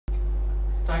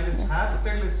Stylist, hair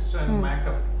stylist and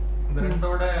makeup இந்த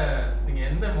ரெண்டோட நீங்க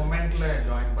எந்த மொமெண்ட்ல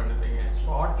ஜாயின் பண்ணுவீங்க?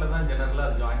 ஸ்பாட்ல தான் ஜெனரலா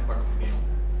ஜாயின் பண்ண முடியும்.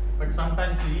 பட்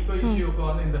சம்டைம்ஸ் ஈகோ இஷ்யூக்கு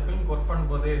வந்து இந்த ஃபிலிம் ஒர்க்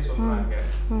பண்ணும்போதே சொல்றாங்க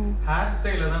ஹேர்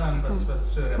ஸ்டைல தான் நான்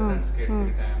ஃபர்ஸ்ட் ரெஃபரன்ஸ்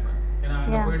கேட்டிருக்கேன். ஏன்னா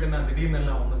அங்க போயிட்டு நான் திடீர்னு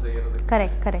எல்லாம் ஒன்றும் செய்யறது.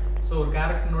 கரெக்ட். ஸோ ஒரு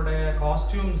கேரக்டரோட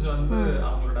காஸ்டியூம்ஸ் வந்து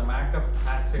அவங்களோட மேக்கப்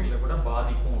ஹேர் ஸ்டைல கூட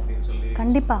பாதிக்கும் அப்படின்னு சொல்லி.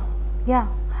 கண்டிப்பா. யா,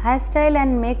 hair style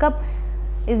and makeup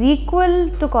is equal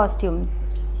to costumes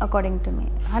according to me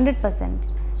 100%.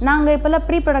 நாங்கள் இப்போல்லாம்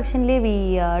pre ப்ரொடக்ஷன்லேயே we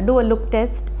do a look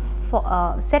test,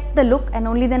 set the look and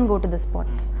only then go to the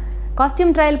spot.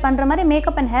 Costume trial பண்ணுற மாதிரி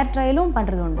மேக்கப் அண்ட் ஹேர் ட்ரையலும்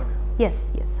பண்ணுறது உண்டு. S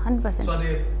 100%. So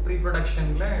அது pre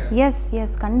ப்ரொடக்ஷன்ல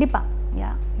S கண்டிப்பாக.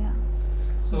 யா.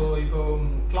 So இப்போ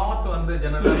cloth வந்து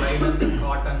ஜெனரலாக லைனன்,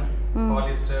 காட்டன்,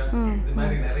 பாலிஸ்டர் இது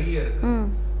மாதிரி நிறைய இருக்கு.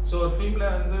 ஸோ ஒரு ஃபிலிம்ல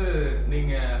வந்து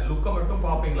நீங்க லுக்கை மட்டும்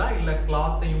பார்ப்பீங்களா இல்லை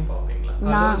கிளாத்தையும் பார்ப்பீங்களா?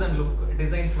 கலர்ஸ் அண்ட் லுக்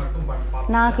டிசைன்ஸ் மட்டும்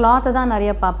பார்ப்பீங்களா? நான் கிளாத்தை தான்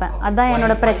நிறைய பார்ப்பேன். அதுதான்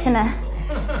என்னோட பிரச்சனை.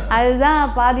 அதுதான்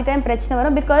பாதி டைம் பிரச்சனை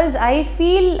வரும். Because I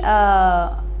feel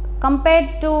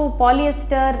compared to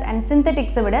polyester and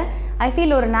சிந்தட்டிக்ஸை விட ஐ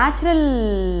ஃபீல் ஒரு நேச்சுரல்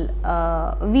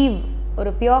வீவ்,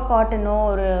 ஒரு பியோர் காட்டனோ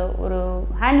ஒரு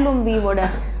handloom வீவோட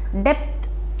depth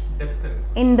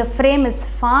in the frame is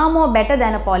for more better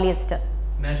than a polyester.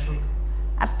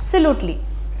 Absolutely.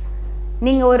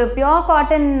 நீங்கள் ஒரு பியோர்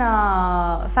காட்டன்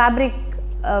ஃபேப்ரிக்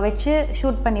வச்சு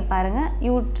ஷூட் பண்ணி பாருங்கள்.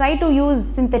 You try to use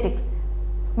synthetics.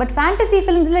 But fantasy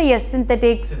ஃபிலிம்ஸில் S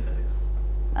synthetics,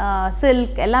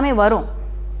 silk எல்லாமே வரும்,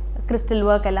 கிறிஸ்டல்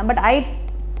ஒர்க் எல்லாம். But I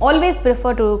always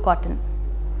prefer to cotton.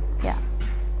 Yeah.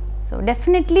 So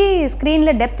definitely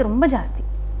ஸ்க்ரீனில் depth ரொம்ப ஜாஸ்தி.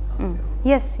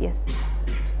 எஸ்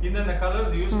இந்த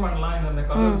கலர்ஸ் யூஸ் பண்ணலாம், இந்த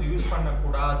கலர்ஸ் யூஸ்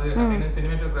பண்ணக்கூடாது அப்படின்னு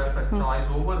சினிமாட்டோகிராஃபர் சாய்ஸ்.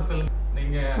 ஒவ்வொரு ஃபிலிம்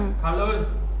நீங்க கலர்ஸ்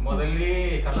முதல்லயே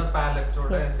கலர்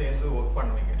பேலட்டோட சேர்ந்து ஒர்க்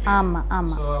பண்ணுவீங்க. ஆமா.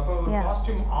 சோ அப்போ ஒரு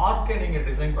காஸ்டியூம் ஆர்க்கே நீங்க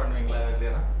டிசைன் பண்ணுவீங்களா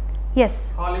இல்லையா? எஸ்.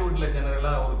 ஹாலிவுட்ல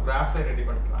ஜெனரலா ஒரு கிராஃப்ல ரெடி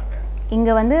பண்றாங்க. இங்க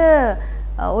வந்து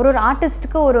ஒரு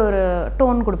ஆர்டிஸ்ட்க்கு ஒரு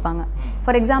டோன் கொடுப்பாங்க.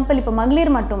 ஃபார் எக்ஸாம்பிள் இப்போ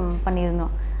மகளிர் மட்டும்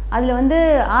பண்ணியிருந்தோம். அதில் வந்து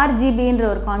ஆர்ஜிபின்ற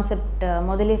ஒரு கான்செப்ட்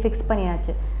முதலே ஃபிக்ஸ்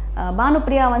பண்ணியாச்சு.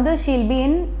 பானுப்ரியா வந்து she'll be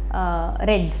in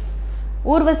red,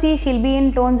 Urvashi she'll be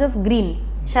in don'ts of green,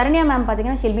 Saranya ma'am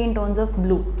பார்த்தீங்கன்னா she'll be in don'ts of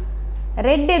blue.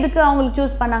 Red எதுக்கு அவங்களுக்கு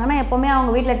சூஸ் பண்ணாங்கன்னா, எப்போவுமே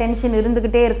அவங்க வீட்டில் டென்ஷன்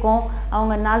இருந்துக்கிட்டே இருக்கும்.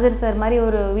 அவங்க நாசர் சார் மாதிரி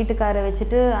ஒரு வீட்டுக்காரை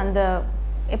வச்சுட்டு அந்த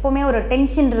எப்போவுமே ஒரு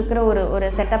டென்ஷன் இருக்கிற ஒரு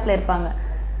செட்டப்பில் இருப்பாங்க.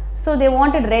 So they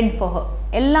wanted red for her.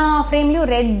 எல்லா ஃப்ரேம்லேயும்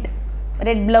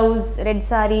red blouse, red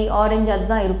sorry, orange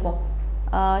அதுதான் இருக்கும்.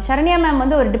 சரண்யா மேம்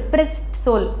வந்து ஒரு டிப்ரெஸ்ட்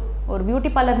சோல், ஒரு பியூட்டி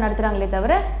பார்லர் நடத்துகிறாங்களே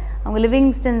தவிர அவங்க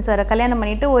லிவிங்ஸ்டன் சாரை கல்யாணம்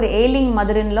பண்ணிவிட்டு ஒரு ஏலிங்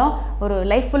மதர்ன்லாம் ஒரு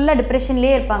லைஃப் ஃபுல்லாக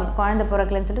டிப்ரெஷன்லேயே இருப்பாங்க, குழந்தை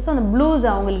பிறக்கலன்னு சொல்லிட்டு. ஸோ அந்த ப்ளூஸ்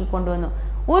அவங்களுக்கு கொண்டு வந்தோம்.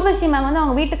 ஊர்வசி மேம் வந்து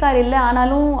அவங்க வீட்டுக்கார் இல்லை,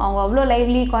 ஆனாலும் அவங்க அவ்வளோ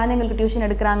லைவ்லி, குழந்தைங்களுக்கு டியூஷன்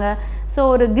எடுக்கிறாங்க. ஸோ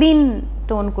ஒரு க்ரீன்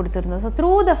டோன் கொடுத்துருந்தோம். So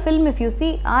through the film if you see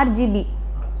RGB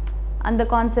அந்த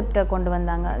கான்செப்டை கொண்டு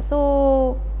வந்தாங்க. ஸோ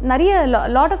நிறைய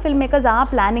lot of film makers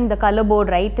are planning the colour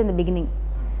board right in the beginning.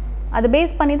 அதை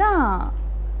பேஸ் பண்ணி தான்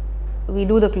we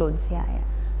do the clothes. Yeah.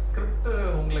 Script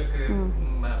உங்களுக்கு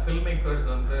ஃபில்ம் மேக்கர்ஸ்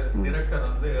வந்து டைரக்டர்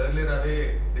வந்து earlier-ஆவே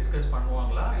டிஸ்கஸ்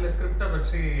பண்ணுவாங்களா இல்ல ஸ்கிரிப்ட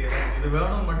வச்சு இது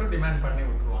வேணும் மட்டும் டிமாண்ட் பண்ணி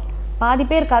விட்டுருவாங்க? பாதி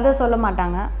பேர் கதை சொல்ல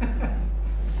மாட்டாங்க.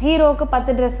 ஹீரோக்கு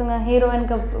 10 ட்ரெஸ்ஸுங்க,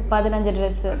 ஹீரோயினுக்கு 15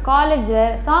 ட்ரெஸ்ஸு, காலேஜ்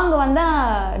சாங் வந்தால்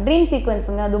ட்ரீம்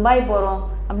சீக்வன்ஸுங்க, துபாய் போகிறோம்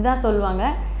அப்படி தான் சொல்லுவாங்க.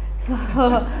 ஸோ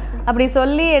அப்படி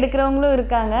சொல்லி எடுக்கிறவங்களும்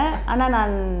இருக்காங்க. ஆனால்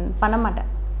நான் பண்ண மாட்டேன்.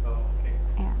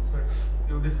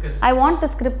 I want the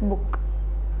script book,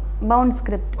 bound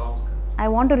script. I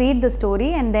want to read the story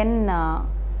and then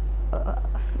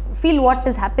feel what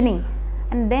is happening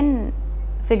and then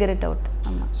figure it out.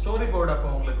 Story board அப்போ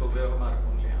உங்களுக்கு உபயோகமா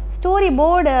இருக்கும் இல்லையா? Story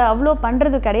board அவ்வளோ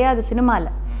பண்ணுறது கிடையாது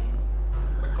சினிமாவில்.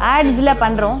 ஆட்ஸில்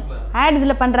பண்ணுறோம்,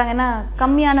 ஆட்ஸில் பண்ணுறாங்கன்னா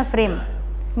கம்மியான ஃப்ரேம்.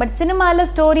 பட் சினிமாவில்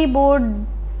ஸ்டோரி போர்ட்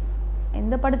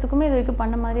எந்த படத்துக்குமே இது வரைக்கும்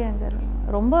பண்ண மாதிரி எனக்கு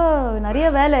ரொம்ப நிறைய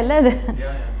வேலை இல்லை அது.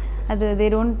 அது they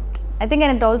don't, I think,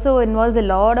 and it also involves a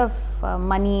lot of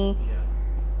money.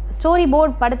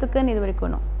 Storyboard படத்துக்குன்னு இது வரைக்கும்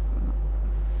வேணும்.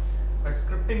 பட்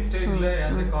ஸ்கிரிப்டிங் ஸ்டேஜ்ல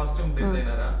as a costume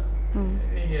designer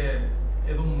நீங்க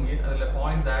எதுவும் அதுல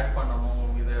பாயிண்ட்ஸ் ஆட் பண்ணணும்,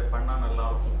 இது பண்ணா நல்லா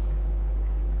இருக்கும்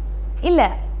இல்ல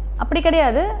அப்படி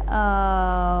கிடையாது.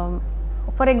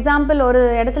 ஃபார் எக்ஸாம்பிள் ஒரு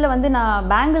இடத்துல வந்து நான்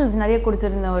பேங்கிள்ஸ் நிறைய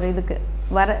கொடுத்துருந்தேன் ஒரு இதுக்கு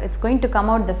it's going to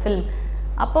come out the film.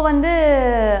 அப்போ வந்து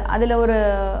அதில் ஒரு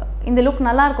இந்த லுக்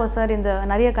நல்லாயிருக்கும் சார், இந்த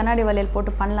நிறைய கண்ணாடி வளையல்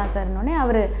போட்டு பண்ணலாம் சார்னோடனே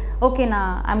அவர் ஓகே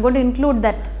நான் I'm going to include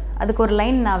that, அதுக்கு ஒரு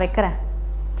லைன் நான் வைக்கிறேன்.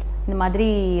 இந்த மாதிரி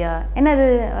என்னது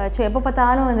எப்போ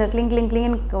பார்த்தாலும் இந்த கிளிங்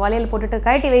வளையல் போட்டுட்டு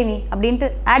கழட்டி வை நீ அப்படின்ட்டு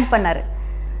ஆட் பண்ணார்.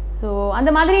 ஸோ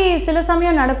அந்த மாதிரி சில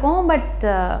சமயம் நடக்கும். பட்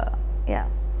யா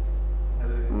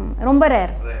ரொம்ப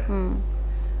ரேர்.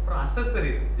 அப்புறம்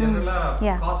அக்சஸரீஸ் ஜெனரலா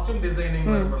காஸ்டியூம் டிசைனிங்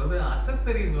வரும்போது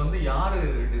அக்சஸரீஸ் வந்து யாரு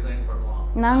டிசைன் பண்ணுவாங்க?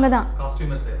 நாங்க தான்.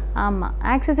 காஸ்டியூமர்ஸ். ஆமா.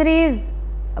 அக்சஸரீஸ்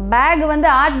பேக் வந்து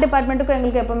ஆர்ட் டிபார்ட்மெண்ட்டுக்கும்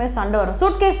எங்களுக்கு எப்பவுமே சண்டை வரும்.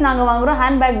 சூட்கேஸ் நாங்கள் வாங்குகிறோம்,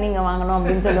 ஹேண்ட் பேக் நீங்கள் வாங்கணும்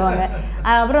அப்படின்னு சொல்லுவாங்க.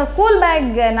 அப்புறம் ஸ்கூல் பேக்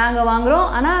நாங்கள் வாங்குகிறோம்,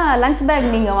 ஆனால் லஞ்ச் பேக்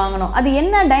நீங்கள் வாங்கணும். அது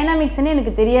என்ன டைனாமிக்ஸ்ன்னு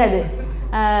எனக்கு தெரியாது.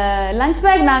 லஞ்ச்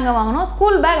பேக் நாங்கள் வாங்கணும்,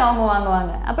 ஸ்கூல் பேக் அவங்க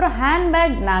வாங்குவாங்க, அப்புறம் ஹேண்ட்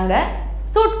பேக் நாங்கள்,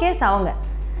 சூட்கேஸ் அவங்க.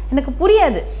 எனக்கு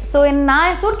புரியாது. ஸோ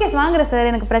நான் சூட்கேஸ் வாங்குகிறேன் சார்,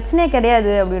 எனக்கு பிரச்சனையே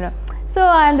கிடையாது அப்படின்னு. ஸோ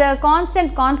அந்த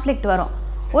கான்ஸ்டன்ட் கான்ஃப்ளிக்ட் வரும்.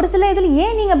 ஒரு சில இதில்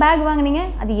ஏன் நீங்கள் பேக் வாங்கினீங்க,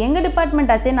 அது எங்கள்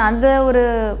டிபார்ட்மெண்ட் ஆச்சுன்னு அந்த ஒரு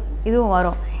இதுவும்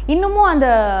வரும். இன்னமும் அந்த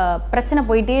பிரச்சனை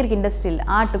போயிட்டே இருக்குது இண்டஸ்ட்ரியில்,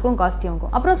 ஆர்ட்டுக்கும்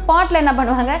காஸ்டியூமுக்கும். அப்புறம் ஸ்பாட்டில் என்ன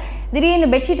பண்ணுவாங்க,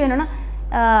 திடீர்னு பெட்ஷீட் வேணும்னா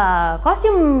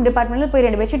காஸ்டியூம் டிபார்ட்மெண்ட்டில் போய்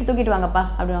 2 பெட்ஷீட் தூக்கிட்டு வாங்கப்பா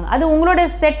அப்படிவாங்க. அது உங்களோட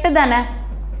செட்டு தானே,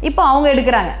 இப்போ அவங்க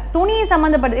எடுக்கிறாங்க. துணி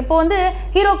சம்மந்தப்பட்டது. இப்போ வந்து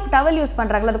ஹீரோ டவல் யூஸ்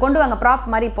பண்ணுறாங்களா, அதை கொண்டு வாங்க ப்ராப்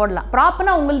மாதிரி போடலாம்.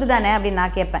 ப்ராப்னா உங்களுது தானே அப்படின்னு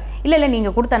நான் கேட்பேன். இல்லை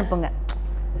நீங்கள் கொடுத்து அனுப்புங்க.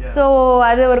 ஸோ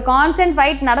அது ஒரு கான்ஸ்டன்ட்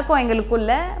ஃபைட் நடக்கும்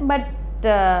எங்களுக்குள்ள. பட்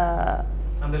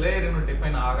அந்த லேயர் இன்னும்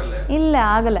டிஃபைன் ஆகல. இல்ல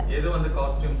ஆகல. எது வந்து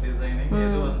காஸ்டியூம் டிசைனிங்,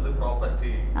 எது வந்து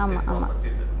ப்ராப்பர்ட்டி,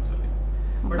 ப்ராப்பர்ட்டிஸ் ன்னு சொல்லி.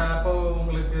 பட் அப்போ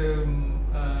உங்களுக்கு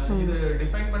இது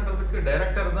டிஃபைன் பண்றதுக்கு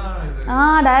டைரக்டர் தான் இது.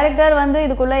 டைரக்டர் வந்து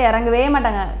இதுக்குள்ள இறங்கவே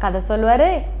மாட்டாங்க. கதை சொல்வாரு,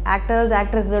 ஆக்டர்ஸ்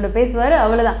ஆக்ட்ரஸோட பேசுவாரு,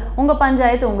 அவ்வளவுதான். உங்க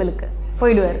பஞ்சாயத்து உங்களுக்கு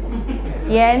போயிடுவாரு.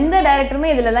 எந்த டைரக்டருமே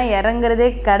இதுலலாம் இறங்குறதே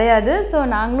கிடையாது. ஸோ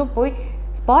நாங்களும் போய்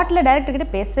ஸ்பாட்டில் டைரக்டர்கிட்ட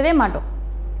பேசவே மாட்டோம்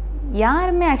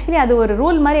யாருமே. ஆக்சுவலி அது ஒரு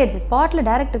ரூல் மாதிரி ஆயிடுச்சு. ஸ்பாட்டில்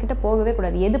டைரக்டர்கிட்ட போகவே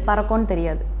கூடாது, எது பறக்கும்னு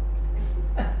தெரியாது.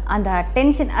 அந்த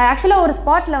டென்ஷன். ஆக்சுவலாக ஒரு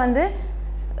ஸ்பாட்டில் வந்து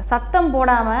சத்தம்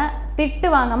போடாமல், திட்டு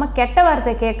வாங்காமல், கெட்ட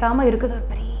வார்த்தை கேட்காம இருக்குது ஒரு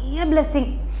பெரிய பிளெஸ்ஸிங்.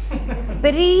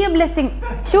 பெரிய பிளெஸ்ஸிங்.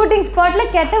 ஷூட்டிங்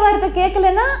ஸ்பாட்டில் கெட்ட வார்த்தை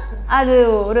கேட்கலன்னா அது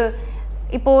ஒரு,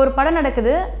 இப்போ ஒரு படம்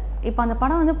நடக்குது, இப்போ அந்த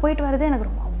படம் வந்து போயிட்டு வர்றது எனக்கு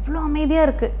ரொம்ப அவ்வளோ அமைதியாக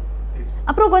இருக்குது.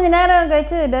 அப்புறம் கொஞ்சம் நேரம்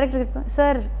கழிச்சு டைரக்டர் இருப்பேன்,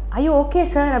 சார் ஐயோ ஓகே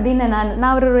சார் அப்படின்னு நான்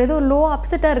அவர் ஏதோ லோ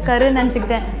அப்செட்டாக இருக்காருன்னு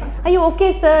நினச்சிக்கிட்டேன். ஐயோ ஓகே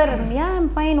சார், ஏன் I'm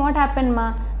fine, what ஹேப்பன்மா,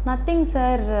 nothing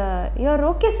sir, you are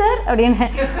okay sir அப்படின்னு.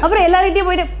 அப்புறம் எல்லார்கிட்டையும்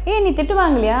போயிட்டு நீ திட்டு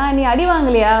வாங்கலையா, நீ அடி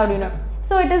வாங்கலையா அப்படின்னு.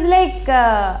 So it is like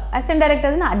assistant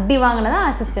டைரக்டர்ஸ்னால் அடி வாங்கினதான்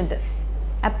அசிஸ்டண்ட்டு.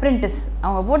 அப்ரெண்டிஸ்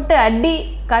அவங்க போட்டு அடி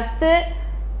கற்று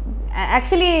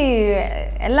ஆக்சுவலி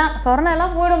எல்லாம்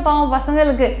சொரணெல்லாம் போயிடும் பாவம்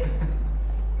பசங்களுக்கு.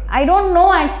 ஐ டோன்ட் நோ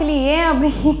ஆக்சுவலி ஏன்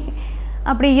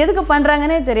அப்படி எதுக்கு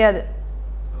பண்ணுறாங்கன்னே தெரியாது.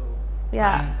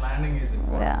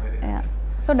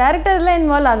 ஸோ டைரக்டர்லாம்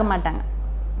இன்வால்வ் ஆக மாட்டாங்க.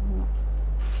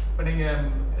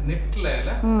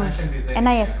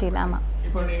 NIFTல ஆமாம்.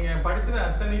 இப்போ நீங்கள் படிச்சது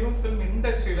அத்தனையும் ஃபிலிம்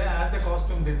இண்டஸ்ட்ரியில் as a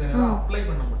costume designer apply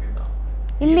பண்ண முடியுதா?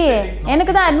 இல்லையே,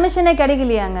 எனக்கு தான் அட்மிஷனே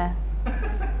கிடைக்கலையாங்க.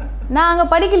 நான் அங்கே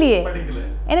படிக்கலையே,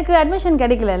 எனக்கு அட்மிஷன்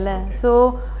கிடைக்கல. ஸோ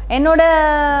என்னோட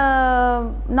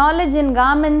knowledge in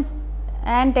garments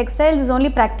and textiles is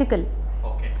only practical.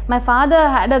 My father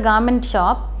had a garment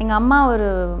shop. எங்கள் அம்மா ஒரு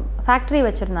ஃபேக்ட்ரி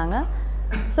வச்சுருந்தாங்க.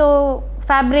 ஸோ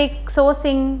ஃபேப்ரிக்,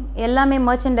 சோர்சிங் எல்லாமே,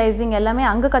 மர்ச்சன்டைசிங் எல்லாமே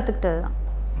அங்கே கற்றுக்கிட்டது தான்.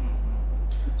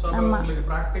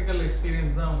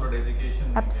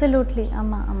 அப்சல்யூட்லி.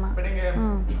 ஆமாம் ஆமாம்.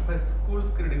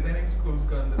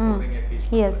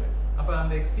 S.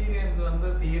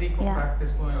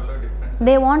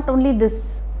 They want only this.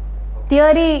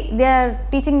 Theory, they are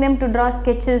teaching them to draw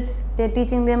sketches, they are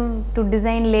teaching them to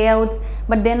design layouts,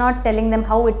 but they are not telling them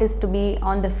how it is to be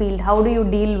on the field. How do you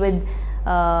deal with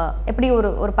எப்படி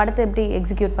ஒரு படத்தை எப்படி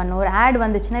execute பண்ணணும். ஒரு add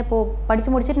வந்துச்சுன்னா, இப்போது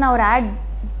படித்து முடிச்சுட்டு நான் ஒரு ஆட்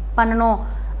பண்ணணும்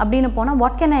அப்படின்னு போனால்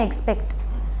what can I expect?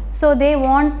 So they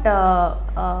want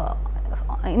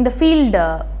in the field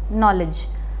knowledge.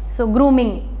 So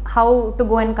grooming, how to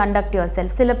go and conduct yourself.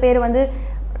 சில பேர் வந்து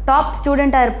டாப்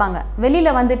ஸ்டூடெண்ட்டாக இருப்பாங்க,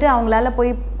 வெளியில் வந்துட்டு அவங்களால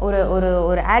போய்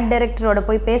ஒரு ஆட் டைரக்டரோட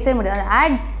போய் பேசவே முடியாது. அந்த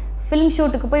ஆட் ஃபிலிம்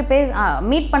ஷூட்டுக்கு போய்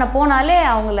மீட் பண்ண போனாலே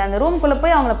அவங்கள அந்த ரூம்குள்ளே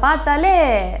போய் அவங்கள பார்த்தாலே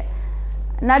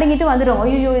நடுங்கிட்டு வந்துடும்.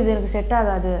 ஐயோ இது எனக்கு செட்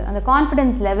ஆகாது, அந்த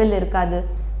கான்ஃபிடென்ஸ் லெவல் இருக்காது.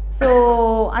 ஸோ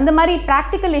அந்த மாதிரி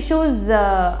ப்ராக்டிக்கல் இஷ்யூஸ்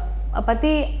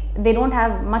பற்றி they don't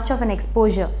have much of an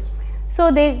exposure. So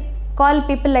they call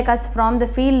people like us from the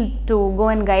field to go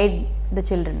and guide the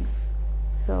children.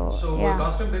 So yeah.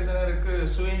 Costume designer க்கு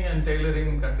sewing and tailoring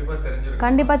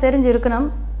கண்டிப்பா தெரிஞ்சிருக்கணும்.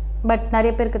 But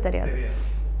நிறைய பேருக்கு தெரியாது.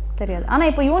 ஆனால்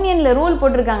இப்போ யூனியனில் ரூல்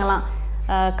போட்டிருக்காங்களாம்.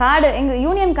 கார்டு, எங்கள்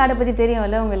யூனியன் கார்டை பற்றி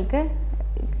தெரியும்ல உங்களுக்கு.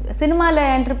 சினிமாவில்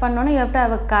என்ட்ரு பண்ணோன்னா you have to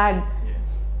have a card.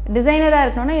 டிசைனராக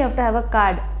இருக்கணும்னா you have to have a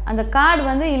card. அந்த கார்டு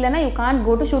வந்து இல்லைன்னா you can't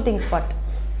go to shooting spot.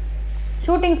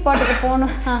 Shooting ஸ்பாட்டுக்கு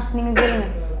போகணும். நீங்கள் கேளுங்க.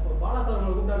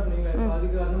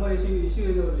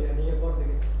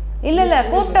 இல்லை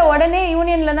கூப்பிட்ட உடனே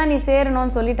யூனியனில் தான் நீ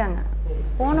சேரணும்னு சொல்லிட்டாங்க.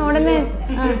 போன உடனே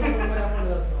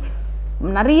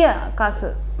நிறைய காசு.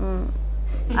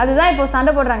 அதுதான் இப்போ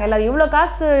சண்டை போடுறாங்க எல்லாரும். இவ்வளோ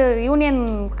காசு யூனியன்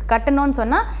கட்டணும்னு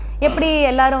சொன்னால் எப்படி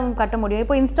எல்லாரும் கட்ட முடியும்?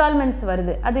 இப்போ இன்ஸ்டால்மெண்ட்ஸ்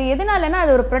வருது. அது எதனாலன்னா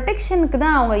அது ஒரு ப்ரொடெக்ஷனுக்கு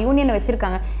தான் அவங்க யூனியனை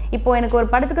வச்சுருக்காங்க. இப்போ எனக்கு ஒரு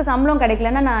படத்துக்கு சம்பளம்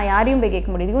கிடைக்கலன்னா நான் யாரையும் போய் கேட்க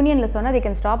முடியுது. யூனியனில் சொன்னால் they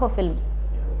can stop a film.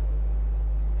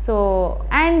 So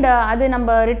and அது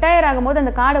நம்ம ரிட்டையர் ஆகும்போது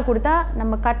அந்த கார்டை கொடுத்தா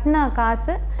நம்ம கட்டின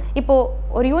காசு, இப்போது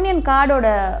ஒரு யூனியன் கார்டோட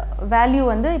வேல்யூ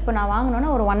வந்து இப்போ நான் வாங்கினோன்னா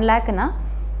ஒரு 1 lakhனா,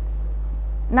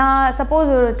 நான் சப்போஸ்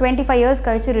ஒரு 25 years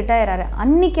கழிச்சு ரிட்டையர் ஆகிறேன்,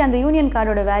 அன்றைக்கி அந்த யூனியன்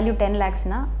கார்டோட வேல்யூ 10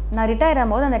 lakhsனா நான் ரிட்டையர்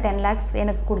ஆகும்போது அந்த 10 lakhs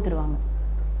எனக்கு கொடுத்துருவாங்க.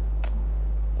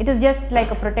 It is just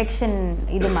like a protection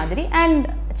இது மாதிரி. அண்ட்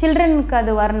சில்ட்ரனுக்கு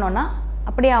அது வரணும்னா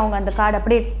அப்படியே அவங்க அந்த கார்டு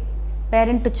அப்படியே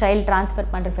பேரண்ட் டு சைல்டு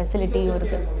ட்ரான்ஸ்ஃபர் பண்ணுற ஃபெசிலிட்டியும்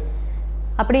இருக்குது.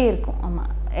 அப்படியே இருக்கும்.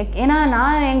 ஆமாம், ஏன்னா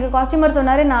நான் எங்கள் காஸ்டியூமர்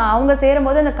சொன்னார், நான் அவங்க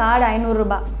சேரும்போது அந்த கார்டு 500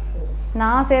 ரூபாய்,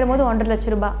 நான் சேரும்போது 1.5 லட்ச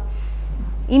ரூபாய்,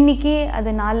 இன்றைக்கி அது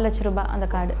 4 லட்ச ரூபாய் அந்த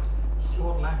கார்டு.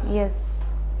 எஸ்.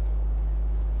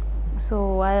 ஸோ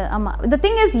ஆமாம், த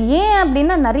திங் இஸ் ஏன்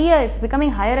அப்படின்னா நிறைய it's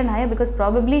becoming higher and higher because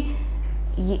probably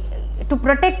to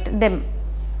protect them.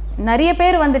 நிறைய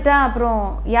பேர் வந்துட்டா அப்புறம்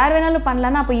யார் வேணாலும்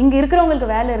பண்ணலான்னா அப்போ இங்கே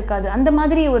இருக்கிறவங்களுக்கு வேலை இருக்காது. அந்த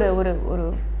மாதிரி ஒரு ஒரு ஒரு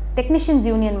டெக்னீஷியன்ஸ்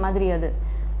யூனியன் மாதிரி அது.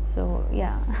 ஸோ யா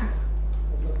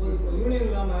யூனியன்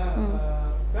இல்லாமல்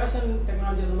ஃபேஷன்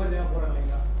டெக்னாலஜி அந்த மாதிரி போகிறாங்க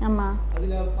இல்லைங்களா? ஆமாம்,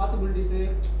 அதில் பாசிபிலிட்டிஸு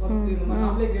ஒர்க் இந்த மாதிரி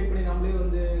நம்மளே கிரியேட் பண்ணி நம்மளே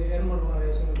வந்து ஏர்ன் பண்ணுற நிறைய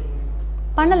விஷயங்கள்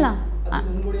பண்ணலாம்.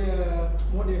 உங்களுடைய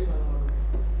மோட்டிவேஷன்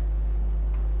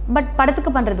பட்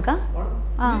படத்துக்கு பண்ணுறதுக்கா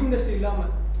இண்டஸ்ட்ரி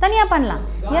இல்லாமல் தனியாக பண்ணலாம்.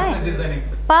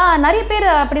 நிறைய பேர்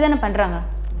அப்படி தானே பண்ணுறாங்க.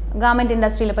 கார்மெண்ட்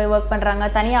இண்டஸ்ட்ரியில் போய் ஒர்க் பண்ணுறாங்க,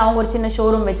 தனியாக அவங்க ஒரு சின்ன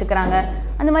ஷோரூம் வச்சுக்கிறாங்க.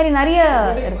 அந்த மாதிரி நிறைய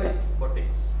இருக்குது.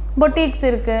 பொட்டிக்ஸ்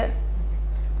இருக்குது,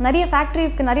 நிறைய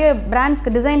ஃபேக்ட்ரிஸ்க்கு நிறைய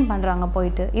பிராண்ட்ஸ்க்கு டிசைன் பண்ணுறாங்க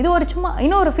போயிட்டு. இது ஒரு சும்மா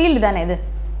இன்னொரு ஃபீல்டு தானே இது.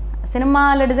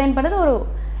 சினிமாவில் டிசைன் பண்ணுறது ஒரு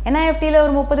NIFTயில்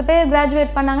ஒரு 30 பேர்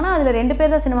கிராஜுவேட் பண்ணாங்கன்னா அதில் 2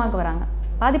 பேர் தான் சினிமாவுக்கு வராங்க.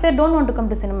 பாதி பேர் don't want to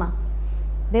come to cinema,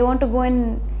 they want to go and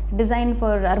design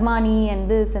for Armani and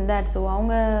this and that. So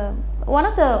அவங்க ஒன்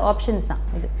ஆஃப் த ஆப்ஷன்ஸ் தான்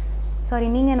இது. சாரி,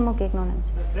 நீங்கள் என்னமோ கேட்கணும்னு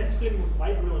நினச்சேன்.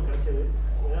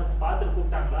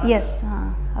 எஸ்,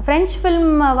 ஃப்ரெஞ்ச் ஃபிலிம்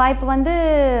வாய்ப்பு வந்து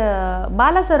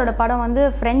பாலா சாரோட படம் வந்து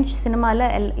ஃப்ரெஞ்ச்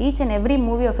சினிமாவில் each and every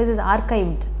movie of his is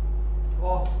ஆர்கைவ்ட்.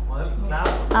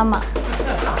 ஆமாம்,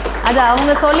 அது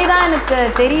அவங்க சொல்லி தான் எனக்கு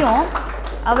தெரியும்.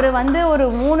 அவர் வந்து ஒரு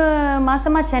 3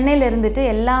 மாதமாக சென்னையில் இருந்துட்டு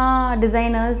எல்லா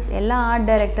டிசைனர்ஸ், எல்லா ஆர்ட்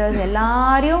டைரக்டர்ஸ்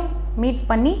எல்லாரையும் மீட்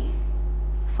பண்ணி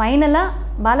ஃபைனலாக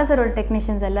பாலாசரோட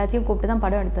டெக்னீஷியன்ஸ் எல்லாத்தையும் கூப்பிட்டு தான்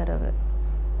படம் எடுத்தார் அவர்.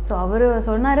 ஸோ அவர்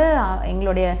சொன்னார்,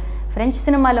 எங்களுடைய ஃப்ரெஞ்ச்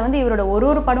சினிமாவில் வந்து இவரோட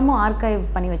ஒரு படமும் ஆர்கைவ்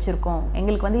பண்ணி வச்சுருக்கோம்,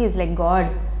 எங்களுக்கு வந்து இஸ் லைக் காட்.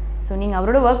 ஸோ நீங்கள்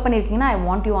அவரோட work பண்ணியிருக்கீங்கன்னா I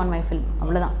want you on my film,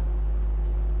 அவ்வளோதான்.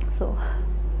 So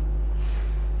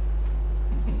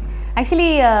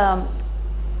actually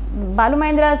Balu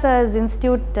Mahindra SARS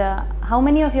institute, how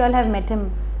many of you all have மெட் ஹிம்?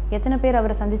 எத்தனை பேர்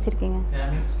அவரை சந்திச்சிருக்கீங்க?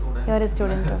 Your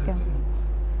student. Okay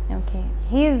okay.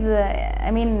 He is,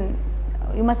 I mean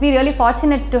you must be really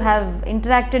fortunate to have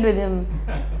interacted with him.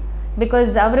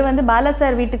 Because அவர் வந்து Bala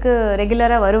sir வீட்டுக்கு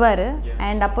ரெகுலராக வருவார்.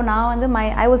 And அப்போ நான் வந்து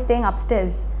I was staying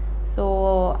upstairs. So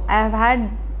I have had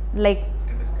like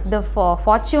the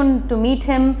fortune to meet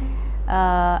him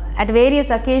at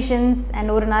various occasions. And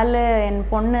ஒரு நாள் என்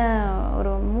பொண்ணு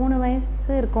ஒரு 3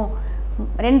 வயசு இருக்கும்,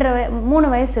 3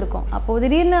 வயசு இருக்கும். அப்போது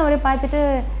திடீர்னு அவரை பார்த்துட்டு,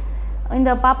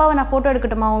 இந்த பாப்பாவை நான் ஃபோட்டோ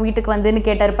எடுக்கட்டுமா உன் வீட்டுக்கு வந்துன்னு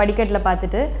கேட்டார் படிக்கட்டில்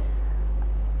பார்த்துட்டு.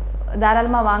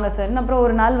 தாராளமாக வாங்க சார்னு. அப்புறம்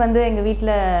ஒரு நாள் வந்து எங்கள்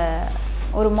வீட்டில்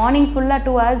ஒரு மார்னிங் ஃபுல்லாக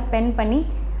 2 hours ஸ்பெண்ட் பண்ணி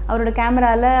அவரோட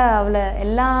கேமராவில் அவளை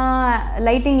எல்லா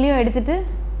லைட்டிங்லேயும் எடுத்துகிட்டு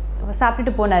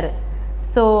சாப்பிட்டுட்டு போனார்.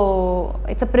 So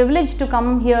it's a privilege to come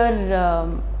here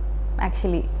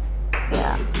actually.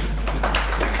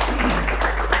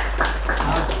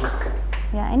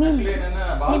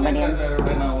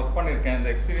 நான் ஒர்க் பண்ணியிருக்கேன். இந்த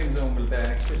எக்ஸ்பீரியன்ஸ் உங்கள்கிட்ட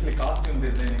எஸ்பெஷலி காஸ்டியூம்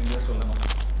டிசைனிங் சொல்லணும்.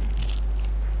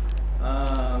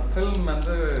 ஃபில்ம்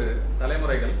வந்து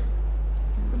தலைமுறைகள்.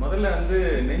 முதல்ல வந்து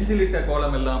நெஞ்சிலிட்ட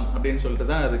கோலம் எல்லாம் அப்படின்னு சொல்லிட்டு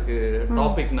தான் அதுக்கு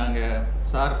டாபிக் நாங்கள்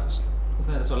சார்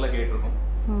சொல்ல கேட்டிருக்கோம்.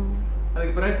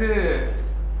 அதுக்கு பிறகு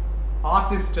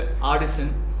ஆர்டிஸ்ட்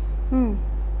ஆடிஷன்.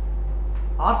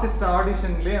 ஆர்டிஸ்ட்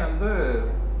ஆடிஷன்லேயே வந்து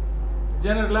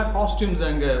ஜெனரலாக காஸ்டியூம்ஸ்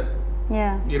அங்கே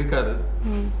இருக்காது.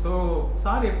 ஸோ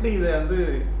சார் எப்படி இதை வந்து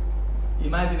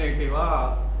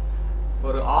இமேஜினேட்டிவாக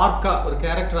ஒரு ஆர்க்கா, ஒரு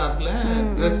கேரக்டர் ஆர்க்கில்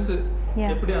ட்ரெஸ்ஸு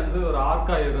எப்படி வந்து ஒரு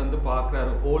ஆர்க்கா இவர் வந்து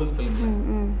பார்க்குறாரு ஹோல் ஃபிலிம்.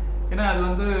 ஏன்னா அது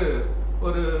வந்து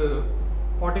ஒரு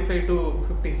 45 to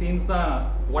 50 சீன்ஸ் தான்,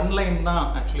 1 line தான்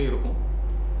ஆக்சுவலி இருக்கும்.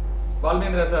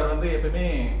 பாலுமகேந்திரா சார் வந்து எப்பவுமே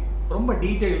ரொம்ப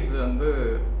டீட்டெயில்ஸ் வந்து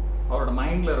அவரோட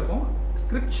மைண்டில் இருக்கும்.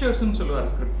 ஸ்கிரிப்சர்ஸ்ன்னு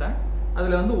சொல்லுவார் ஸ்கிரிப்டை.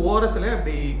 அதில் வந்து ஓரத்தில்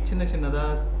அப்படி சின்ன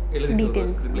சின்னதாக எழுதிட்டு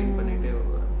வருவார், ஸ்கிரிப்லிங் பண்ணிகிட்டே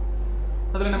வருவார்.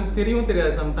 அதில் நமக்கு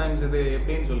தெரியாது சம்டைம்ஸ் இது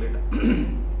எப்படின்னு சொல்லிட்டேன்.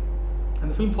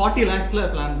 அந்த ஃபிலிம் 40 lakhs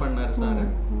பிளான் பண்ணார் சார்.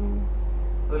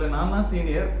 அதில் நான் தான்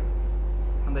சீனியர்.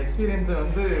 அந்த எக்ஸ்பீரியன்ஸை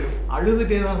வந்து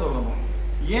அழுதுகிட்டே தான் சொல்லணும்.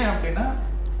 ஏன் அப்படின்னா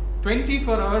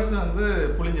 24 hours வந்து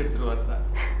புளிஞ்சு எடுத்துருவார் சார்.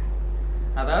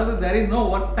 அதாவது there is no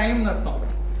work time அர்த்தம்.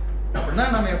 அப்படின்னா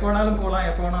நம்ம எப்போ வேணாலும் போகலாம்,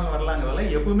 எப்போ வேணாலும் வரலாங்கிறதால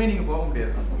எப்பவுமே நீங்கள் போக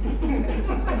முடியாது.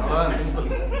 அவ்வளோதான் சிம்பிள்.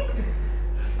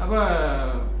 அப்போ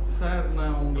சார்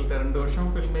நான் உங்கள்கிட்ட 2 வருஷம்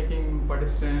film making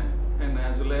படிச்சிட்டேன், and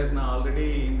as well as நான் ஆல்ரெடி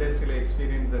இண்டஸ்ட்ரியில்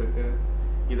எக்ஸ்பீரியன்ஸ் இருக்குது,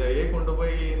 இதையே கொண்டு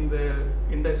போய் இந்த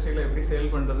இண்டஸ்ட்ரியில் எப்படி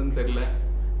சேல் பண்ணுறதுன்னு தெரியல,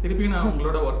 திருப்பி நான்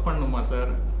உங்களோட ஒர்க் பண்ணணுமா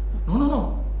sir? No no no,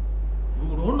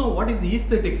 you don't know what is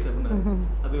ஈஸ்தெட்டிக்ஸ் அப்படின்னு.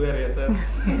 அது வேறையா sir?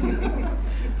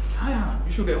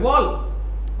 You should evolve.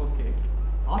 Okay,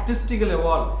 artistically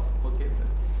evolve. Okay sir.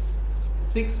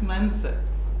 6 months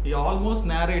he almost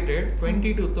narrated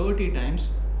 20 to 30 times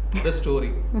the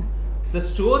story. The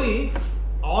story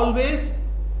always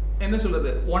enna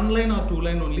solradhu, 1 line or 2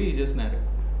 line only he just narrate.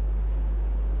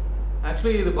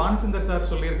 Actually idu Bhanusundar sir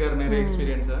sollirukkaru nere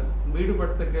experience sir. வீடு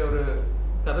படத்துக்கு ஒரு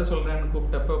கதை சொல்றேன்னு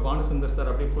கூப்பிட்டப்ப Bhanusundar sir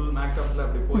அப்படியே full மேக்கப்ல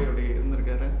அப்படியே போய் அப்படியே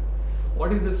இருந்திருக்காரு.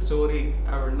 வாட் இஸ் தி ஸ்டோரி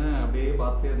அப்படின்னு அப்படியே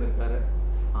பார்த்துட்டே இருந்திருக்காரு.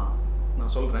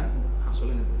 நான் சொல்றேன்,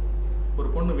 சொல்லுங்க சார். ஒரு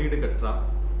பொண்ணு வீடு கட்டுறா,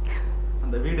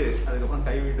 அந்த வீடு அதுக்கப்புறம்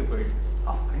கை வீட்டு போயிடுது.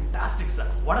 Fantastic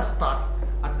sir, what a start.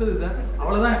 அடுத்தது சார்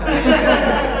அவ்வளோதான் கதை.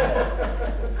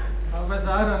 அப்போ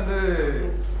சார் வந்து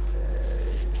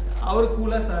அவர்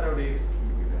கூலாக சார் அப்படி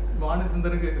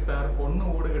Bhanusundருக்கு சார் பொண்ணு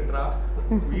வீடு கட்டுறா,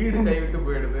 வீடு கை விட்டு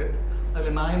போயிடுது,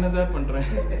 அதில் நான் என்ன சார்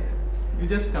பண்ணுறேன்? You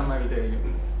just come, I will tell you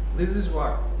this is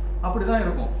what. அப்படி தான்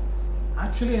இருக்கும்.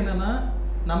 ஆக்சுவலி என்னென்னா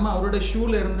நம்ம அவரோட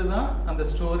ஷூவில் இருந்து தான் அந்த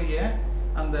ஸ்டோரியை,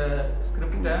 அந்த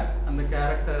ஸ்கிரிப்டை, அந்த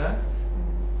கேரக்டரை,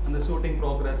 அந்த ஷூட்டிங்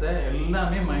ப்ரோக்ரஸை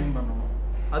எல்லாமே மைண்ட் பண்ணணும்.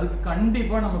 அதுக்கு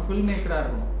கண்டிப்பாக நம்ம ஃபில்ம் மேக்கராக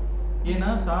இருக்கணும். ஏன்னா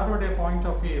சாரோடைய பாயிண்ட்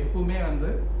ஆஃப் வியூ எப்பவுமே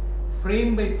வந்து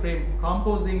frame by frame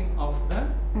composing of the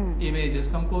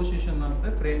images, composition of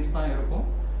the frames தான் இருக்கும்.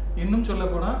 இன்னும் சொல்ல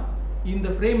போனால் இந்த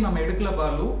ஃப்ரேம் நம்ம எடுக்கல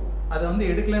பாலு, அதை வந்து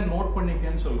எடுக்கலன்னு நோட்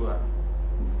பண்ணிக்கன்னு சொல்லுவார்.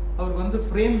 அவருக்கு வந்து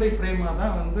ஃப்ரேம் பை ஃப்ரேமாக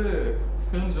தான் வந்து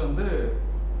ஃபில்ம்ஸ் வந்து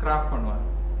கிராஃப்ட் பண்ணுவார்.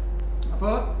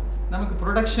 அப்போ நமக்கு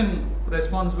ப்ரொடக்ஷன்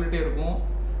ரெஸ்பான்சிபிலிட்டி இருக்கும்,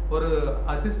 ஒரு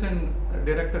அசிஸ்டன்ட்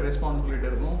டைரக்டர் ரெஸ்பான்சிபிலிட்டி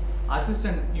இருக்கும்.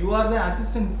 Assistant, you are the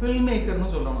assistant film மேக்கர்னு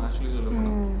சொல்லணும். ஆக்சுவலி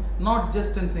சொல்லணும், not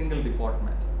just an single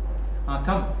department.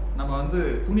 Come நம்ம வந்து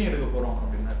துணி எடுக்க போகிறோம்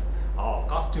அப்படின்னா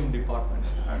காஸ்டியூம் டிபார்ட்மெண்ட்.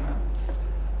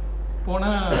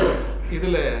 போனால்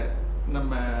இதில்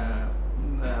நம்ம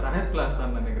ரஹத் பிளாஸா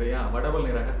நினைக்கிறியா,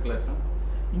 வடபழனி ரஹத் பிளாஸா,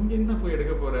 இங்கே என்ன போய்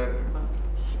எடுக்க போகிறாரு?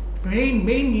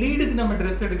 மெயின் லீடுக்கு நம்ம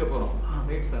ட்ரெஸ் எடுக்க போகிறோம்.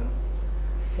 Right sir.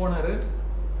 போனார்,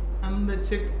 அந்த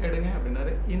செக் எடுங்க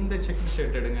அப்படின்னாரு, இந்த செக்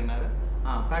ஷர்ட் எடுங்கன்னாரு,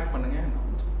 பேக் பண்ணுங்க.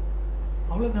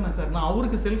 அவ்வளோதானே சார், நான்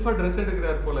அவருக்கு செல்ஃபாக ட்ரெஸ்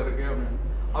எடுக்கிறாரு போல இருக்கு அப்படின்னு.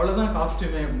 அவ்வளோதான்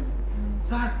காஸ்டியூமே அப்படின்னு.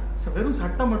 சார் வெறும்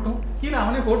சட்டை மட்டும் கீழே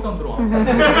அவனே போட்டு வந்துடுவான்.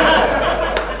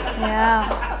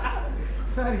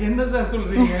 சார் என்ன சார்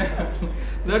சொல்கிறீங்க?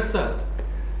 That sir.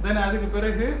 தென் அதுக்கு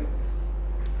பிறகு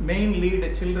மெயின் லீடு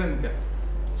சில்ட்ரன்,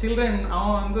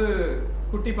 அவன் வந்து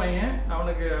குட்டி பையன்,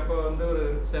 அவனுக்கு அப்போ வந்து ஒரு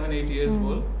 7-8 years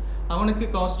old. அவனுக்கு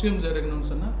காஸ்டியூம்ஸ்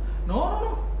எடுக்கணும்னு சொன்னா, நோ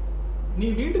நீ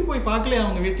வீட்டுக்கு போய் பார்க்கலையா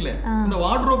அவங்க வீட்டில் இந்த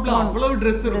வார்ட்ரோப்ல அவ்வளவு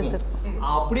ட்ரெஸ் இருக்கும்,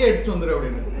 அப்படியே எடுத்துட்டு வந்துடு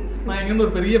அப்படின்னு. நான் இங்கேருந்து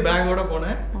ஒரு பெரிய பேக்கோட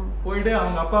போனேன். போயிட்டு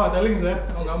அவங்க அப்பா தள்ளுங்க சார்,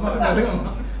 அவங்க அம்மா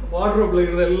தள்ளுங்க, வார்ட்ரோப்ல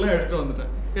இருக்கிறதெல்லாம் எடுத்துட்டு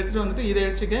வந்துட்டு இதை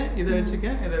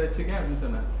வச்சுக்க அப்படின்னு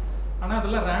சொன்னேன். ஆனால்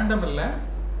அதெல்லாம் ரேண்டம் இல்லை.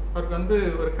 அவருக்கு வந்து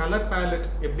ஒரு கலர் பேலட்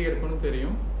எப்படி இருக்குன்னு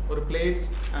தெரியும். ஒரு பிளேஸ்,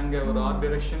 அங்கே ஒரு ஆர்ட்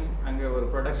டைரக்ஷன், அங்கே ஒரு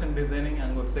ப்ரொடக்ஷன் டிசைனிங்,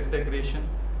 அங்கே ஒரு செட் டெக்கரேஷன்,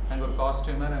 அங்கே ஒரு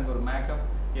காஸ்டியூமர், அங்கே ஒரு மேக்கப்,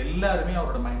 எல்லாருமே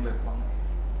அவரோட மைண்டில் இருப்பாங்க.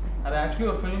 அது ஆக்சுவலி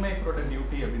ஒரு ஃபில்ம் மேக்கரோட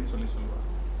டியூட்டி அப்படின்னு சொல்லுவாங்க.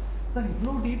 சார்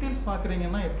இவ்வளோ டீட்டெயில்ஸ்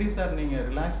பார்க்குறீங்கன்னா எப்படி சார் நீங்கள்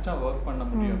ரிலாக்ஸ்டாக ஒர்க் பண்ண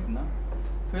முடியும் அப்படின்னா,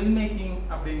 ஃபில்ம் மேக்கிங்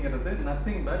அப்படிங்கிறது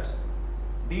nothing but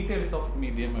details of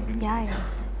medium அப்படின்னு.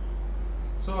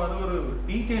 ஸோ அது ஒரு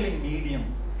டீட்டெயிலிங் மீடியம்.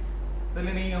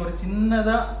 இதில் நீங்கள் ஒரு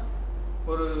சின்னதாக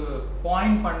ஒரு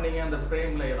பாயிண்ட் பண்ணீங்க அந்த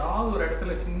ஃப்ரேமில், ஏதாவது ஒரு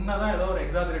இடத்துல சின்னதாக ஏதோ ஒரு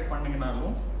exaggerate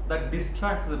பண்ணீங்கனாலும் that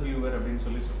distracts the viewer அப்படின்னு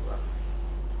சொல்லுவார்.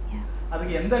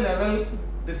 அதுக்கு எந்த லெவல்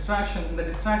டிஸ்ட்ராக்ஷன், இந்த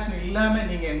டிஸ்ட்ராக்ஷன் இல்லாமல்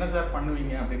நீங்கள் என்ன சார்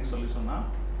பண்ணுவீங்க அப்படின்னு சொன்னால்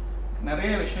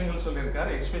நிறைய விஷயங்கள்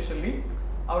சொல்லியிருக்காரு. எஸ்பெஷலி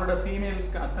அவரோட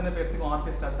ஃபீமேல்ஸ்க்கு அத்தனை பேர்த்துக்கும்,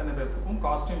 ஆர்டிஸ்ட் அத்தனை பேர்த்துக்கும்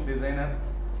காஸ்டியூம் டிசைனர்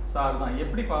சார் தான்.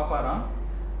 எப்படி பார்ப்பாராம்,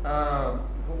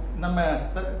 நம்ம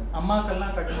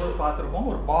அம்மாக்கள்லாம் கட்டும்போது பார்த்துருப்போம்,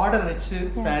 ஒரு பார்டர் வச்சு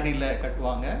சாரியில்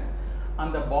கட்டுவாங்க.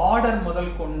 அந்த பார்டர் முதல்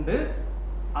கொண்டு,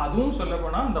 அதுவும் சொல்ல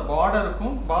போனால் அந்த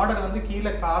பார்டர் வந்து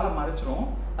கீழே காலை மறைச்சிரும்,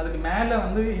 அதுக்கு மேலே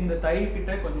வந்து இந்த தை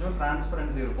கிட்ட கொஞ்சம்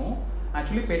டிரான்ஸ்பரன்சி இருக்கும்.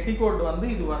 ஆக்சுவலி பெட்டிகோட் வந்து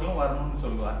இது வரணும்னு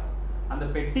சொல்லுவார். அந்த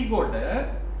பெட்டிகோட்டை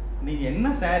நீங்கள் என்ன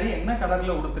சாரி என்ன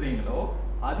கலரில் உடுத்துறீங்களோ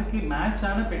அதுக்கு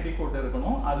மேட்சான பெட்டிகோட்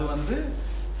இருக்கணும். அது வந்து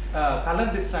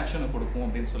கலர் டிஸ்ட்ராக்ஷனை கொடுக்கும்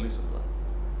அப்படின்னு சொல்லுவார்.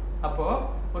 அப்போது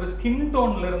ஒரு ஸ்கின்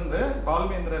டோன்ல இருந்து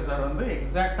பால்வேந்திர சார் வந்து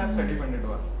எக்ஸாக்டா ஸ்டடி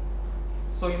பண்ணிடுவார்.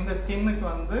 ஸோ இந்த ஸ்கின்னுக்கு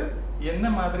வந்து என்ன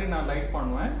மாதிரி நான் லைட்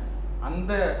பண்ணுவேன்,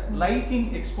 அந்த லைட்டிங்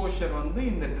எக்ஸ்போஷர் வந்து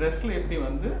இந்த ட்ரெஸ்ல எப்படி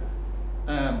வந்து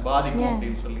பாதிக்கும்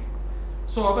அப்படின்னு சொல்லி.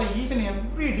 ஸோ அப்போ ஈச் அண்ட்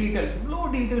எவ்ரி டீட்டெயில், இவ்வளோ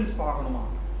டீட்டெயில்ஸ் பார்க்கணுமா.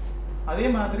 அதே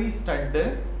மாதிரி stud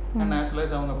and as well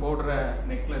as அவங்க போடுற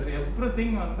நெக்லஸ், எவ்ரி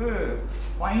திங் வந்து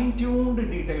ஃபைன் டியூன்டு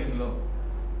டீட்டெயில்ஸில்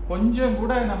கொஞ்சம்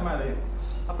கூட நம்ம அது.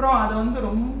 அப்புறம் அதை வந்து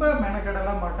ரொம்ப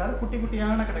மெனக்கடலாம் மாட்டார், குட்டி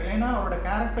குட்டியான கடைகள். ஏன்னா அவரோட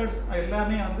கேரக்டர்ஸ்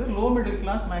எல்லாமே வந்து low middle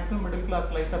class, maximum middle class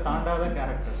லைஃப்பை தாண்டாத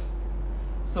கேரக்டர்ஸ்.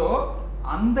 ஸோ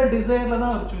அந்த டிசைனில்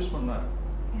தான் அவர் சூஸ் பண்ணுவார்.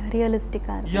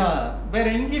 ரியலிஸ்டிக்காக வேற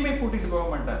எங்கேயுமே கூட்டிட்டு போக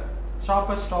மாட்டார்.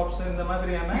 ஷாப்பர் ஸ்டாப்ஸ் இந்த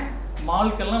மாதிரியான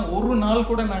மால்க்கெல்லாம் ஒரு நாள்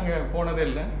கூட நாங்கள் போனதே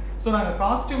இல்லை. ஸோ நாங்கள்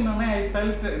காஸ்டியூம்னாலே ஐ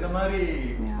ஃபெல்ட் இந்த மாதிரி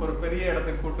ஒரு பெரிய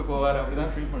இடத்துக்கு கூப்பிட்டு போவார்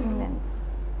அப்படிதான் ஃபீல் பண்ணுவோம்.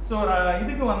 ஸோ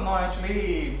இதுக்கு வந்தோம் ஆக்சுவலி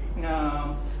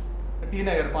டி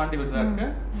நகர் பாண்டி பஜாருக்கு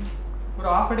ஒரு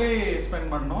ஹாஃப் டே ஸ்பெண்ட்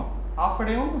பண்ணோம். ஹாஃப்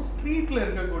டேவும் ஸ்ட்ரீட்ல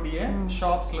இருக்கக்கூடிய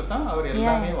ஷாப்ஸ்ல தான் அவர்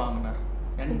எல்லாமே வாங்கினார்.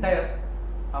 என்டையர்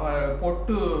அவர்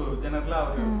பொட்டு ஜெனரலா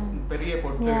அவர் பெரிய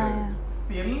பொட்டு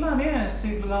எல்லாமே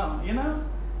ஸ்ட்ரீட்ல தான். ஏன்னா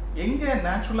எங்க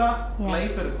நேச்சுரலா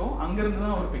லைஃப் இருக்கோ அங்கிருந்து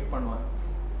தான் அவர் பிக் பண்ணுவார்.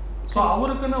 ஸோ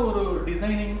அவருக்குன்னு ஒரு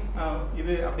டிசைனிங்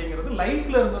இது அப்படிங்கிறது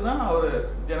லைஃப்ல இருந்து தான் அவர்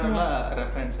ஜெனரலா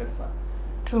ரெஃபரன்ஸ் எடுப்பார்.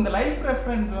 ஸோ இந்த லைஃப்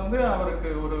ரெஃபரன்ஸ் வந்து அவருக்கு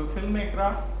ஒரு ஃபில்ம் மேக்கரா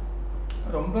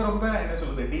ரொம்ப ரொம்ப என்ன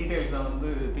சொல்றது டீடைல்ஸை வந்து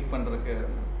பிக் பண்றதுக்கு.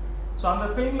 ஸோ அந்த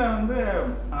ஃபில்ம்ல வந்து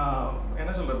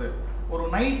என்ன சொல்றது ஒரு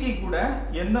நைட்டி கூட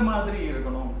எந்த மாதிரி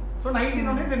இருக்கணும். ஸோ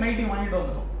நைட்டினோடனே இந்த நைட்டி வாங்கிட்டு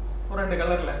வந்துட்டோம். ஒரு 2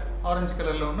 கலர்ல, ஆரஞ்சு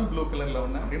கலர்ல ஒன்று, ப்ளூ கலர்ல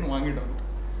ஒன்று அப்படின்னு வாங்கிட்டு வந்துட்டோம்.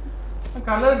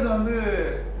 கலர்ஸ் வந்து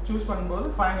சூஸ் பண்ணும்போது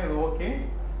ஃபைன், இது ஓகே.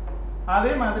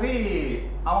 அதே மாதிரி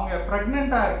அவங்க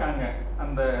ப்ரெக்னெண்ட்டாக இருக்காங்க,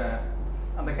 அந்த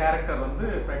அந்த கேரக்டர் வந்து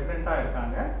ப்ரெக்னெண்ட்டாக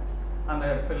இருக்காங்க அந்த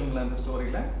ஃபில்மில், அந்த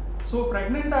ஸ்டோரியில். ஸோ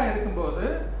ப்ரெக்னெண்ட்டாக இருக்கும்போது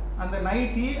அந்த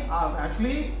நைட்டி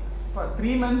ஆக்சுவலி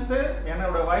 3 months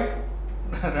என்னோட ஒய்ஃப்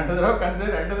 2 தடவை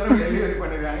கன்சிடர் 2 தடவை டெலிவரி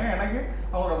பண்ணிருக்காங்க. எனக்கு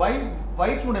அவங்களோட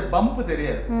வயிற்றுடைய பம்ப்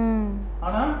தெரியாது.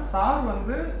 ஆனா சார்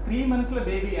வந்து 3 monthsல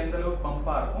பேபி எந்த அளவுக்கு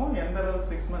பம்பா இருக்கும், எந்த அளவுக்கு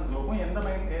 6 monthsல இருக்கும்,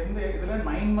 எந்த இதுல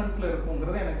 9 monthsல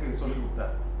இருக்குங்கிறத எனக்கு சொல்லி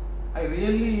கொடுத்தார். I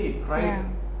really tried.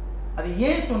 அது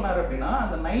ஏன் சொன்னார் அப்படின்னா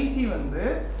அந்த நைட்டி வந்து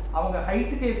அவங்க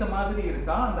ஹைட்டுக்கு ஏற்ற மாதிரி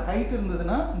இருக்கா. அந்த ஹைட்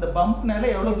இருந்ததுன்னா இந்த பம்ப்னால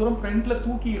எவ்வளவு தூரம் ஃப்ரண்ட்ல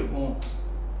தூக்கி இருக்கும்,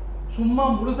 சும்மா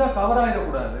முழுசா கவர்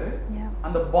ஆயிடக்கூடாது,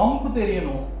 அந்த பம்ப்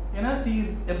தெரியணும். ஏன்னா she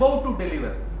is about to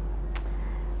deliver.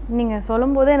 நீங்க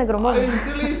சொல்லும்போது எனக்கு ரொம்ப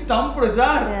literally stumped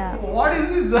sir. What is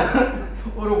this sir?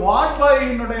 ஒரு வார்ட்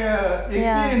பாயினுடைய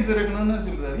எக்ஸ்பீரியன்ஸ் இருக்கணும்னு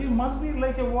சொல்றாரு. You must be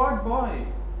like a ward boy.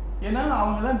 ஏன்னா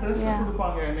அவங்க தான் ட்ரெஸ்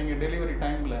கொடுப்பாங்க நீங்க டெலிவரி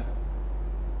டைம்ல.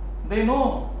 They know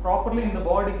properly இந்த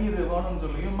பாடிக்கு இது வேணும்னு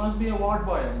சொல்லி you must be a ward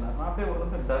boy. நான் அப்படியே ஒரு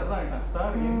நிமிஷம் டர்றாயிட்டேன்.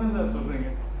 சார் என்ன சார் சொல்றீங்க?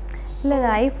 இல்ல அது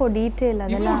ஐ ஃபார் டீடைல்,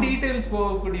 அதெல்லாம் டீடைல்ஸ்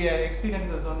போகக்கூடிய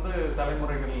எக்ஸ்பீரியன்சஸ் வந்து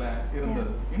தலைமுறைகள்ல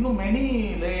இருந்தது. இன்னும் மெனி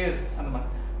லேயர்ஸ் அந்த மாதிரி.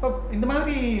 இப்போ இந்த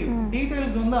மாதிரி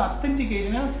டீடைல்ஸ் வந்து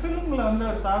அத்தென்டிகேஷன் ஃபிலிம்ல வந்து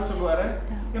அவர் சார் சொல்லுவாரு.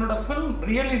 என்னோட ஃபிலிம்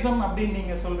ரியலிசம் அப்படின்னு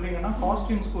நீங்க சொல்றீங்கன்னா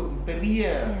காஸ்டியூம்ஸ்க்கு ஒரு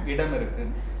பெரிய இடம் இருக்கு.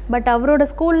 பட் அவரோட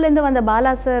ஸ்கூல்லேருந்து வந்த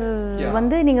பாலா சார்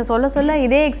வந்து நீங்கள் சொல்ல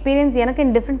இதே எக்ஸ்பீரியன்ஸ் எனக்கு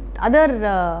இன் டிஃப்ரெண்ட் அதர்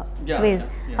வேஸ்.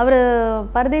 அவர்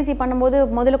பரதேசி பண்ணும்போது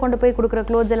முதல்ல கொண்டு போய் கொடுக்குற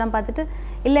க்ளோத்ஸ் எல்லாம் பார்த்துட்டு,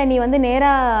 இல்லை நீ வந்து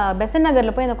நேராக பெசன்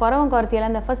நகரில் போய் அந்த குறவன்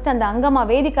குறத்தியெல்லாம் இந்த ஃபர்ஸ்ட் அந்த அங்கம்மா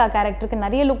வேதிகா கேரக்டருக்கு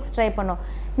நிறைய லுக்ஸ் ட்ரை பண்ணோம்.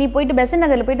 நீ போயிட்டு பெசன்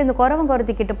நகரில் போயிட்டு இந்த குறவன்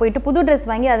குறத்தி கிட்ட போயிட்டு புது ட்ரெஸ்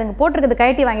வாங்கி அதுங்க போட்டிருக்கிறது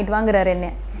கழட்டி வாங்கிட்டு வாங்குறாரு என்ன.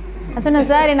 நான் சொன்னேன்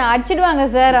சார் என்ன அடிச்சிடுவாங்க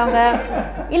சார் அவங்க.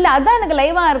 இல்லை அதான் எனக்கு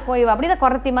லைவாக இருக்கும், இவ அப்படி தான்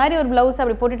குறத்தி மாதிரி ஒரு ப்ளவுஸ்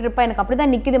அப்படி போட்டுட்டு இருப்பா, எனக்கு அப்படி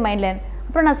தான் நிற்குது மைண்டில்.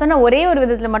 அப்புறம் நான் சொன்ன ஒரே ஒரு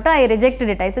விதத்தில் மட்டும் ஐ rejected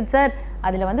it. I set sir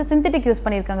அதில் வந்து சிந்தட்டிக் யூஸ்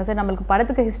பண்ணியிருக்காங்க சார், நம்மளுக்கு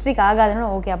படத்துக்கு ஹிஸ்ட்ரிக்கு ஆகாதுன்னு.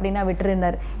 ஓகே அப்படின்னா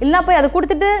விட்டுருந்தார். இல்லைனா போய் அதை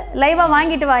கொடுத்துட்டு லைவாக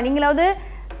வாங்கிட்டு வா, நீங்களாவது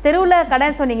தெருவில் கடை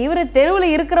சொன்னீங்க, இவர்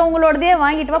தெருவில் இருக்கிறவங்களோடதே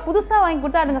வாங்கிட்டு வா, புதுசாக வாங்கி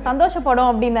கொடுத்தா அதுங்க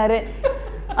சந்தோஷப்படும் அப்படின்னாரு.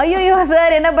 ஐயோ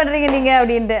சார் என்ன பண்ணுறீங்க நீங்கள்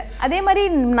அப்படின்ட்டு. அதே மாதிரி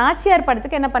நாச்சியார்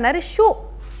படத்துக்கு என்ன பண்ணார், ஷூ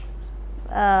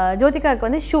ஜோதிகாவுக்கு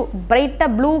வந்து ஷூ பிரைட்டாக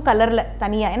ப்ளூ கலரில்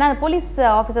தனியாக. ஏன்னா போலீஸ்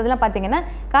ஆஃபீஸர்ஸ்லாம் பார்த்தீங்கன்னா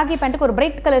காக்கி பேண்ட்டுக்கு ஒரு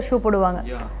பிரைட் கலர் ஷூ போடுவாங்க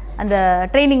அந்த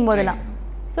ட்ரைனிங் போதெல்லாம்.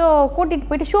 ஸோ கூட்டிகிட்டு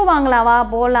போயிட்டு ஷூ வாங்கலாம் வா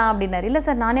போகலாம் அப்படின்னாரு. இல்லை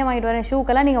சார் நானே வாங்கிட்டு வரேன்,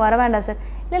 ஷூக்கெல்லாம் நீங்கள் வர வேண்டாம் சார்.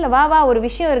 இல்லை வா ஒரு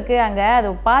விஷயம் இருக்குது அங்கே, அதை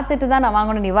பார்த்துட்டு தான் நான்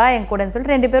வாங்கணும், நீ வா என் கூடன்னு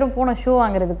சொல்லிட்டு 2 பேரும் போனோம் ஷூ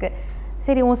வாங்குறதுக்கு.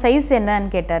 சரி உன் சைஸ் என்னன்னு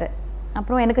கேட்டார்.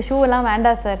 அப்புறம் எனக்கு ஷூ எல்லாம்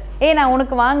வேண்டாம் சார். நான்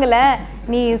உனக்கு வாங்கலை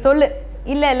நீ சொல்லு.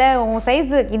 இல்லை உன்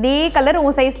சைஸு இதே கலர்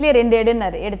உன் சைஸ்லேயே 2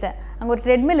 எடுன்னாரு. எடுத்தேன். அங்கே ஒரு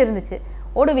ட்ரெட்மில் இருந்துச்சு.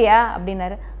 ஓடுவியா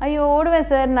அப்படின்னாரு. ஐயோ ஓடுவேன்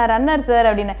சார், நான் ரன்னர் சார்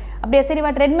அப்படின்னேன். அப்படியே சரி வா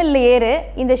ட்ரெட்மில்ல ஏறு,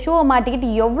 இந்த ஷூவை மாட்டிக்கிட்டு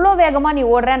எவ்வளோ வேகமாக நீ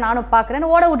ஓடுற நானும்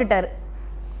பார்க்குறேன்னு ஓட விட்டுட்டாரு.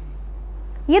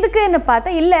 எதுக்குன்னு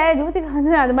பார்த்தா இல்லை ஜோதிகா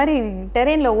வந்து அது மாதிரி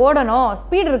டெரெயினில் ஓடணும்,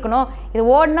 ஸ்பீடு இருக்கணும், இது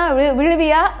ஓடினா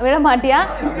விழுவியா விழமாட்டியா,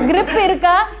 கிரிப்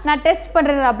இருக்கா நான் டெஸ்ட்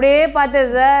பண்ணுறேன். அப்படியே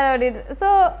பார்த்தேன் சார் அப்படின்னு. ஸோ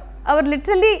அவர்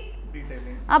லிட்ரலி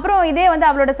அப்புறம் இதே வந்து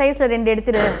அவளோட சைஸில் 2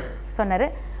 எடுத்துடு சொன்னார்.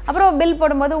 அப்புறம் பில்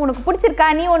போடும்போது உனக்கு பிடிச்சிருக்கா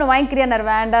நீ ஒன்று வாங்கிக்கிறியானார்.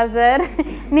 வேண்டாம் சார்,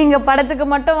 நீங்கள் படத்துக்கு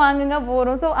மட்டும் வாங்குங்க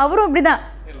போகிறோம். ஸோ அவரும் இப்படி தான்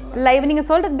லைவ் நீங்கள்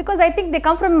சொல்கிறது. Because I think they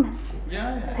come from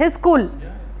his school.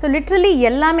 So literally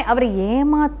எல்லாமே அவரை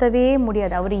ஏமாற்றவே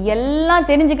முடியாது. அவர் எல்லாம்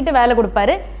தெரிஞ்சுக்கிட்டு வேலை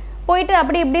கொடுப்பாரு. போயிட்டு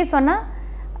அப்படி இப்படி சொன்னால்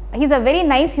he's a very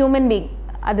nice human being.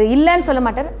 அது இல்லைன்னு சொல்ல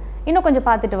மாட்டார். இன்னும் கொஞ்சம்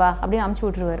பார்த்துட்டு வா அப்படின்னு அமுச்சு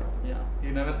விட்ருவார்.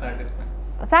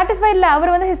 சாட்டிஸ்ஃபைட் இல்லை,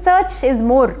 அவர் வந்து his search is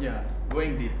more.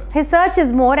 Going deeper. His search is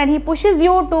more and he pushes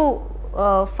you to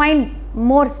find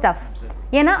more stuff.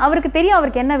 ஏன்னா அவருக்கு தெரியும்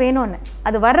அவருக்கு என்ன வேணும்னு.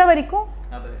 அது வர்ற வரைக்கும்